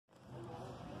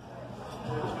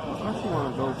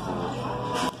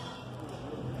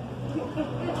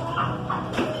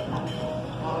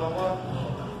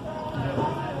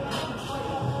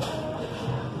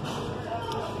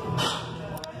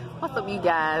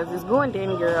guys, it's Going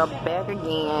Danny Girl back again,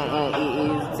 and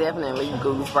it is definitely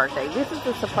Goo's birthday. This is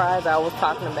the surprise I was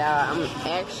talking about. I'm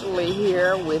actually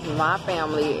here with my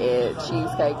family at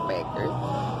Cheesecake Factory,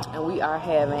 and we are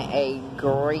having a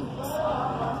great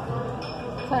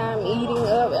time eating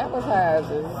up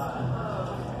appetizers.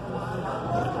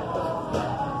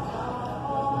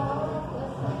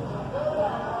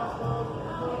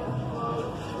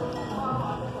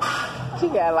 She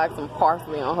got like some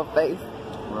parsley on her face.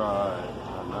 Right,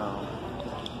 I know.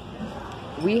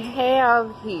 We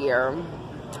have here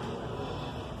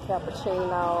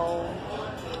cappuccino,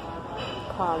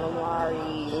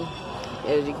 calamari.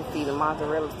 As you can see, the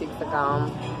mozzarella sticks are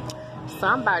gone.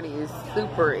 Somebody is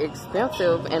super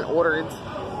expensive and ordered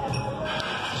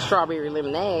strawberry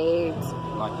lemonade.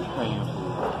 Like you paying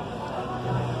for.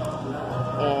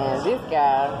 And this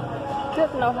guy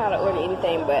doesn't know how to order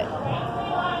anything but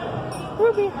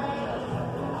Ruby.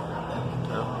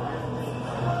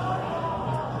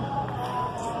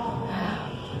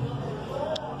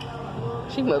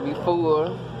 She must be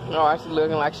full. Or she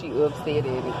looking like she upset at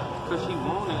it. Because she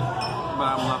wanted it, but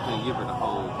I'm not going to give her the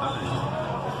whole thing.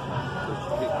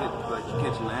 Because she's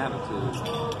catching the attitude.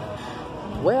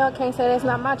 Well, I can't say that's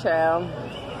not my child.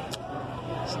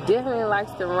 She definitely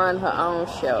likes to run her own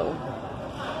show.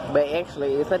 But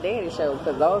actually, it's her daddy's show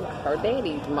because those are her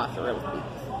daddy's mozzarella sticks.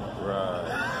 Right.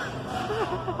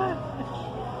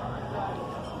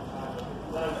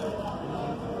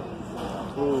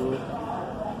 Ooh.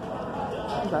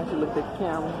 I thought she looked at the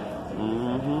camera.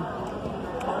 Mm-hmm.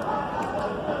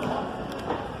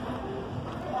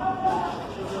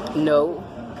 No.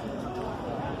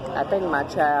 I think my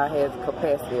child has the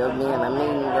capacity of being a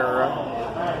mean girl.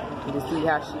 You see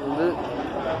how she looks.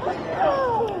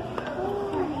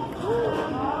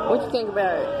 What you think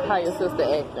about how your sister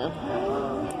acting?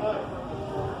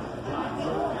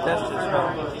 That's just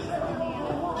her.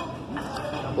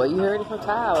 Well, you heard it from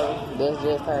Tyler. That's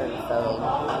just her. So,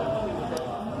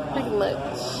 pretty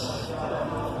much,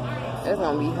 that's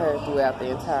gonna be her throughout the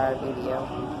entire video.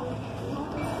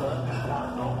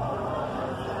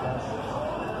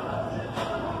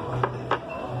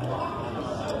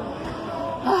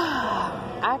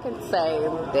 I can say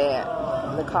that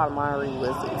the calamari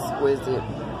was exquisite.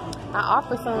 I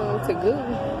offered some to Goo.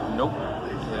 Nope.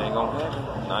 It ain't gonna happen.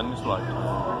 Not in this life.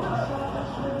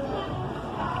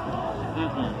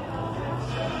 Mm-mm.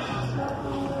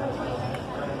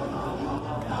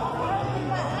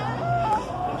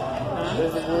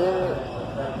 Is it good?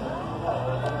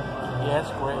 Yeah,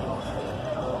 it's great.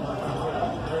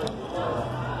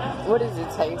 What does it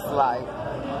taste like?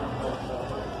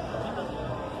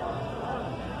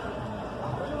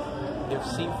 If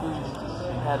seafood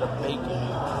had a bacon,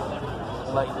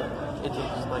 like it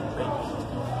tastes like bacon.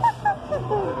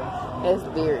 That's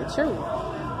very true.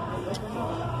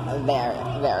 Very,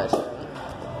 very true.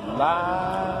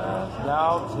 Lies,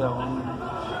 thou tell me.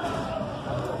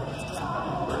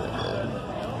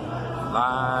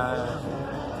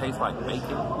 Lies. Tastes like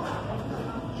bacon.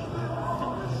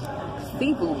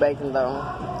 Seafood bacon though,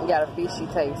 it got a fishy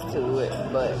taste to it,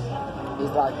 but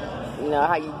it's like, you know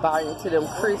how you bite into them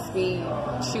crispy,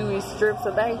 chewy strips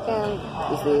of bacon?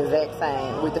 It's the exact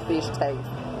same with the fish taste.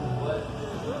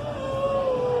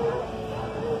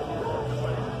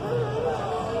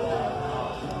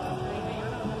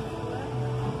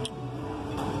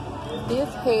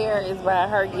 This hair is by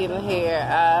her getting hair.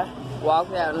 I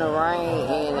walked out in the rain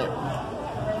in it.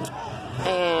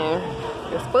 And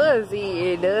it's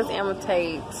fuzzy. It does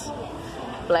imitate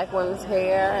black women's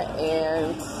hair,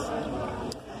 and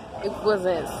it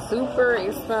wasn't super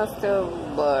expensive,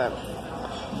 but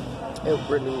it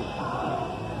really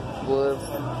was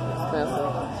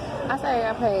expensive. I say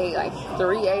I paid like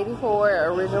 $3.80 for it.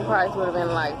 Original price would have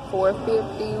been like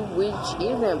 $4.50, which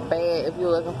isn't bad if you're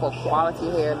looking for quality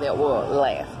hair that will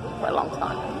last for a long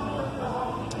time.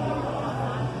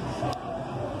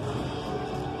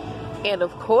 And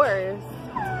of course,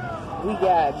 we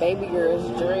got baby girl's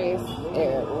dress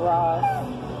at Ross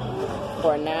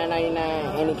for $9.99,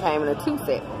 and it came in a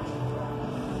 2-set.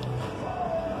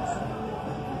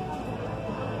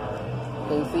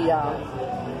 Can you see y'all?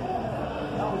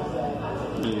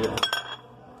 Yeah.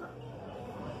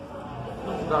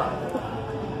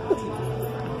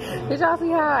 Did y'all see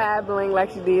how her eye blinked like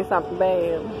she did something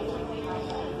bad?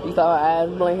 You saw her eyes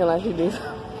blinking like she did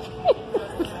something.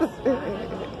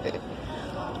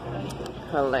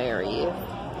 Hilarious.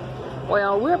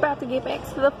 Well, we're about to get back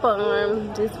to the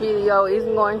fun. This video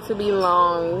isn't going to be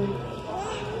long.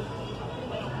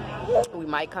 We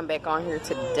might come back on here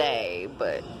today,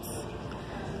 but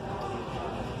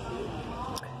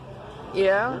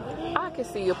Yeah, I can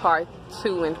see a part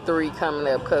 2 and 3 coming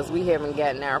up because we haven't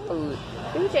gotten our food.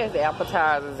 We just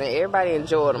appetizers and everybody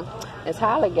enjoyed them. And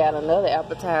Tyler got another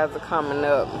appetizer coming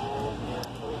up.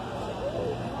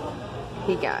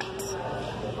 He got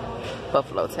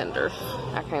buffalo tenders.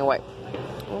 I can't wait.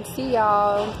 We'll see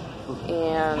y'all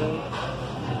in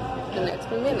the next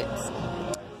few minutes.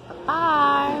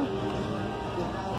 Bye.